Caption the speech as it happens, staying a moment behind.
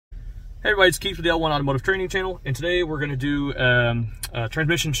Hey everybody, it's Keith with the L1 Automotive Training Channel, and today we're going to do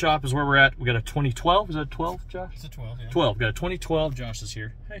transmission shop is where we're at. We got a 2012, is that 12, Josh? It's a 12, yeah. 12, got a 2012, Josh is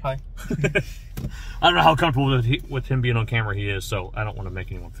here. Hey. Hi. I don't know how comfortable with him being on camera he is, so I don't want to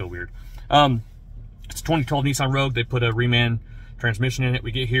make anyone feel weird. It's a 2012 Nissan Rogue. They put a reman transmission in it.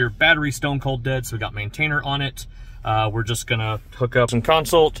 We get here, battery stone cold dead, so we got maintainer on it. We're just going to hook up some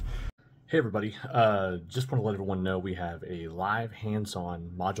consult. Hey everybody, just want to let everyone know we have a live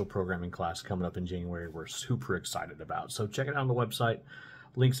hands-on module programming class coming up in January we're super excited about. So check it out on the website,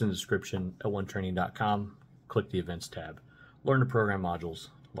 links in the description, l1training.com, click the events tab. Learn to program modules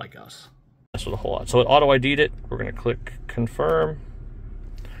like us. That's what a whole lot. So it auto-ID'd it, we're going to click confirm.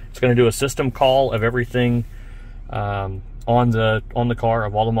 It's going to do a system call of everything on the car,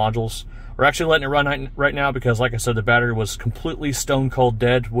 of all the modules. We're actually letting it run right now because, like I said, the battery was completely stone cold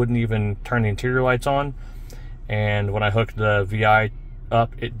dead, wouldn't even turn the interior lights on. And when I hooked the VI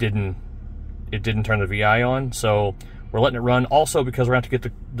up, it didn't turn the VI on. So we're letting it run also because we're going to have to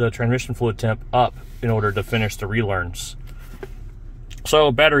get the transmission fluid temp up in order to finish the relearns.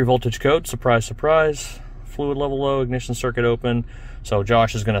 So battery voltage code, surprise, surprise. Fluid level low, ignition circuit open. So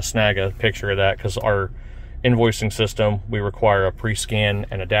Josh is going to snag a picture of that because our invoicing system, we require a pre-scan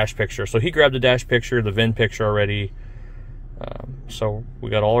and a dash picture. So he grabbed the dash picture, the VIN picture already. So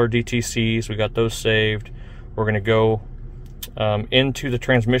we got all our DTCs, we got those saved. We're going to go into the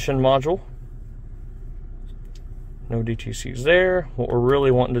transmission module. No DTCs there. What we're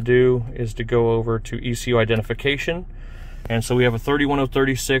really wanting to do is to go over to ECU identification. And so we have a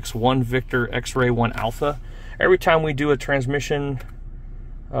 31036, 1 Victor, X-ray, 1 Alpha. Every time we do a transmission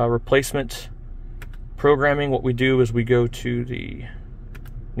replacement programming, what we do is we go to the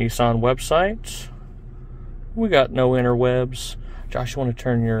Nissan website. We got no interwebs. Josh, you want to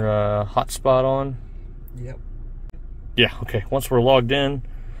turn your hotspot on? Yep. Yeah, okay. Once we're logged in,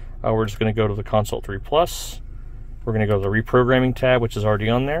 we're just going to go to the Consult 3 Plus. We're going to go to the reprogramming tab, which is already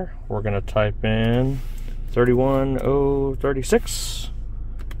on there. We're going to type in 31036.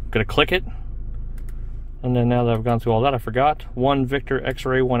 Going to click it. And then now that I've gone through all that, I forgot. 1 Victor,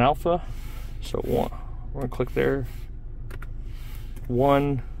 X-ray, 1 Alpha. So we're going to click there.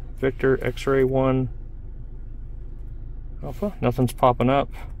 1 Victor, X-ray, 1 Alpha. Nothing's popping up.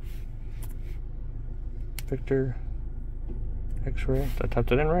 Victor, X-ray. Did I type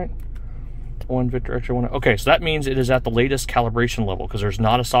that in right? 1 Victor, X-ray, 1. Okay, so that means it is at the latest calibration level because there's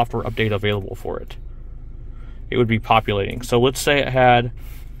not a software update available for it. It would be populating. So let's say it had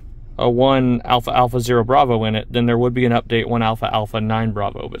a 1 Alpha Alpha 0 Bravo in it, then there would be an update 1 Alpha Alpha 9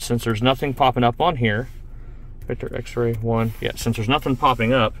 Bravo. But since there's nothing popping up on here, Victor X-ray 1, yeah, since there's nothing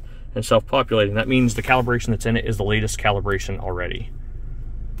popping up and self-populating, that means the calibration that's in it is the latest calibration already.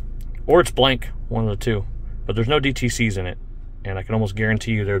 Or it's blank, one of the two. But there's no DTCs in it, and I can almost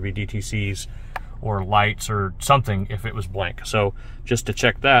guarantee you there would be DTCs or lights or something if it was blank. So just to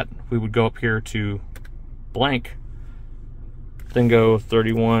check that, we would go up here to blank, then go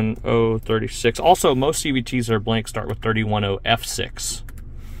 31036. Also, most CVTs that are blank start with 310F6.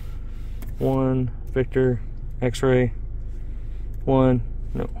 1 Victor, X-ray, 1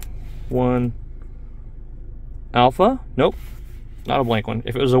 Alpha. Nope, not a blank one.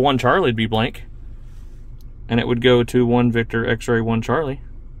 If it was a 1 Charlie, it'd be blank, and it would go to 1 Victor, X-ray, 1 Charlie.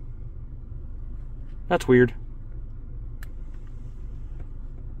 That's weird.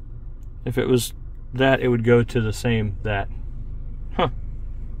 If it was that, it would go to the same that. Huh.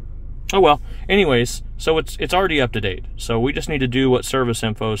 Oh well. Anyways, so it's already up to date. So we just need to do what service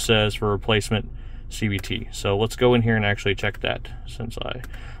info says for replacement CVT. So let's go in here and actually check that. Since I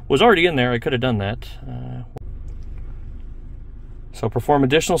was already in there, I could have done that. So perform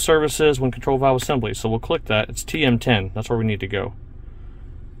additional services when control valve assembly. So we'll click that. It's TM10. That's where we need to go.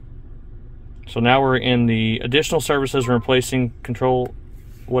 So now we're in the additional services. We're replacing control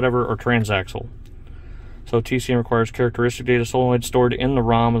whatever or transaxle. So TCM requires characteristic data solenoid stored in the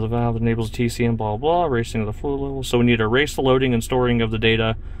ROM of the valve that enables TCM, blah, blah, erasing of the fluid level. So we need to erase the loading and storing of the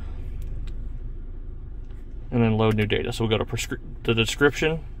data and then load new data. So we'll go to the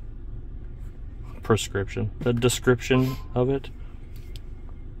description of it.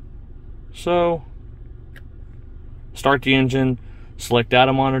 So start the engine, select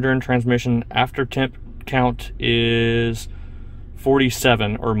data monitor and transmission after temp count is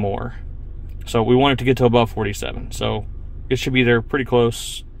 47 or more. So we want it to get to above 47. So it should be there pretty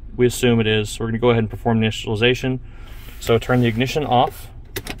close. We assume it is. So we're going to go ahead and perform initialization. So turn the ignition off.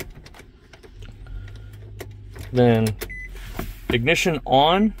 Then ignition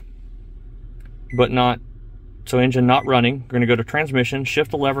on, but not, so engine not running. We're going to go to transmission,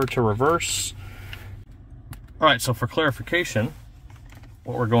 shift the lever to reverse. All right, so for clarification,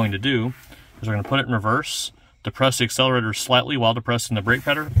 what we're going to do is we're going to put it in reverse, depress the accelerator slightly while depressing the brake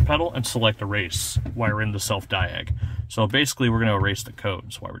pedal, and select erase while we're in the self-diag. So basically we're going to erase the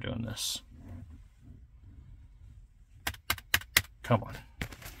codes while we're doing this. Come on.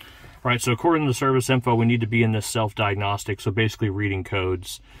 All right, so according to the service info, we need to be in this self-diagnostic, so basically reading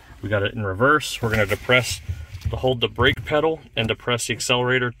codes. We got it in reverse. We're going to hold the brake pedal and depress the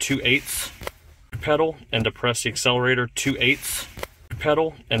accelerator 2/8. Pedal and depress the accelerator 2/8.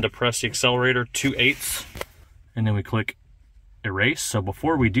 Pedal and depress the accelerator 2/8. And then we click erase. So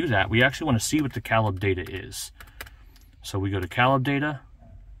before we do that, we actually want to see what the Calib data is. So we go to Calib data.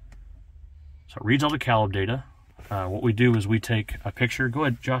 So it reads all the Calib data. What we do is we take a picture. Go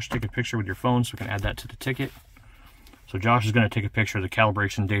ahead, Josh, take a picture with your phone so we can add that to the ticket. So Josh is going to take a picture of the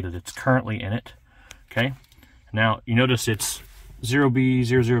calibration data that's currently in it. Okay. Now you notice it's 0B,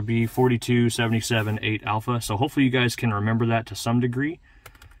 00B, 42, 77, 8 alpha. So hopefully you guys can remember that to some degree.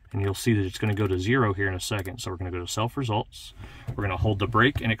 And you'll see that it's going to go to 0 here in a second. So we're going to go to self results. We're going to hold the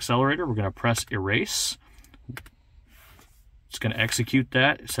brake and accelerator. We're going to press erase. It's going to execute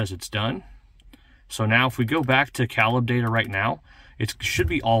that. It says it's done. So now if we go back to Calib data right now, it should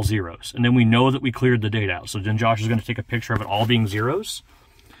be all zeros. And then we know that we cleared the data out. So then Josh is going to take a picture of it all being zeros.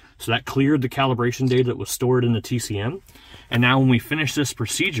 So that cleared the calibration data that was stored in the TCM. And now when we finish this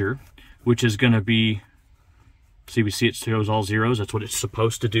procedure, which is going to be, see, we see it shows all zeros. That's what it's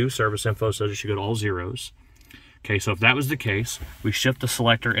supposed to do. Service info says it should go to all zeros. Okay, so if that was the case, we shift the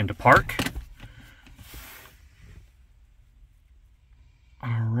selector into park.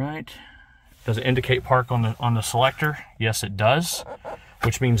 All right. Does it indicate park on the selector? Yes, it does.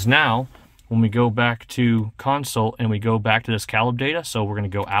 Which means now, when we go back to console and we go back to this Calib data, so we're going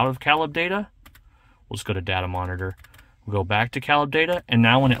to go out of Calib data. We'll just go to data monitor. We'll go back to Calib data, and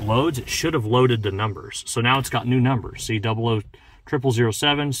now when it loads, it should have loaded the numbers. So now it's got new numbers. See,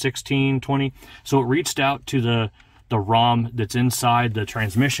 00007, 16, 20. So it reached out to the ROM that's inside the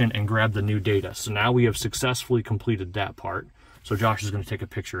transmission and grabbed the new data. So now we have successfully completed that part. So Josh is going to take a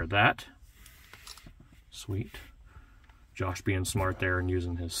picture of that. Sweet. Josh being smart there and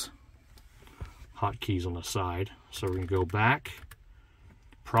using his hotkeys on the side. So we're going to go back,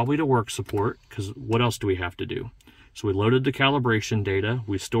 probably to work support, because what else do we have to do? So we loaded the calibration data.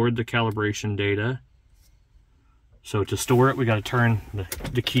 We stored the calibration data. So to store it, we got to turn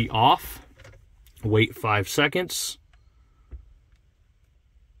the key off, wait 5 seconds,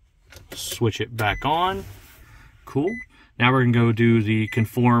 switch it back on. Cool. Now we're going to go do the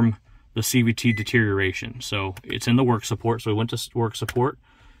conform the CVT deterioration. So it's in the work support. So we went to work support,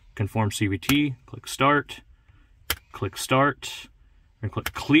 conform CVT, click start, and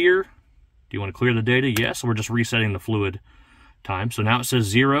click clear. Do you want to clear the data? Yes. We're just resetting the fluid time. So now it says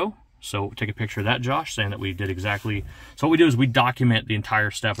 0. So take a picture of that, Josh, saying that we did exactly. So what we do is we document the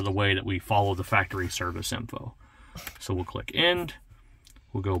entire step of the way that we follow the factory service info. So we'll click end.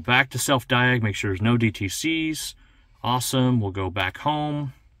 We'll go back to self-diag, make sure there's no DTCs. Awesome. We'll go back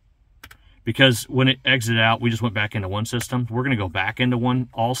home. Because when it exited out, we just went back into one system. We're going to go back into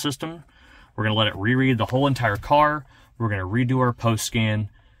all system. We're going to let it reread the whole entire car. We're going to redo our post scan,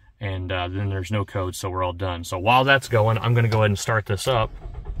 and then there's no code, so we're all done. So while that's going, I'm going to go ahead and start this up.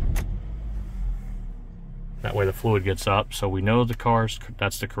 That way the fluid gets up, so we know the car's,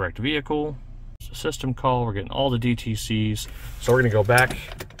 that's the correct vehicle. It's a system call. We're getting all the DTCs. So we're going to go back,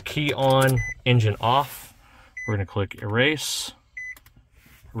 key on, engine off. We're going to click erase.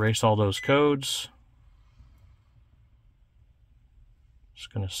 Erase all those codes.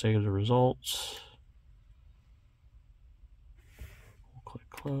 Just going to save the results. We'll click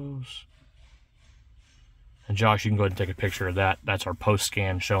close. And Josh, you can go ahead and take a picture of that. That's our post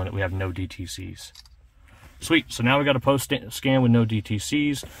scan showing that we have no DTCs. Sweet. So now we got a post scan with no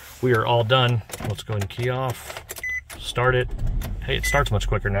DTCs. We are all done. Let's go ahead and key off. Start it. Hey, it starts much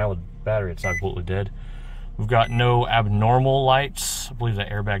quicker now with battery. It's not completely dead. We've got no abnormal lights. I believe the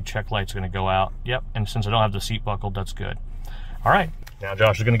airbag check light's going to go out. Yep, and since I don't have the seat buckled, that's good. All right, now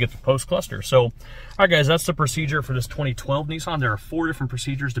Josh is going to get the post cluster. So, all right, guys, that's the procedure for this 2012 Nissan. There are 4 different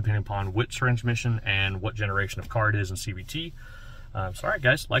procedures depending upon which transmission and what generation of car it is in CVT. So, all right,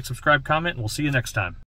 guys, like, subscribe, comment, and we'll see you next time.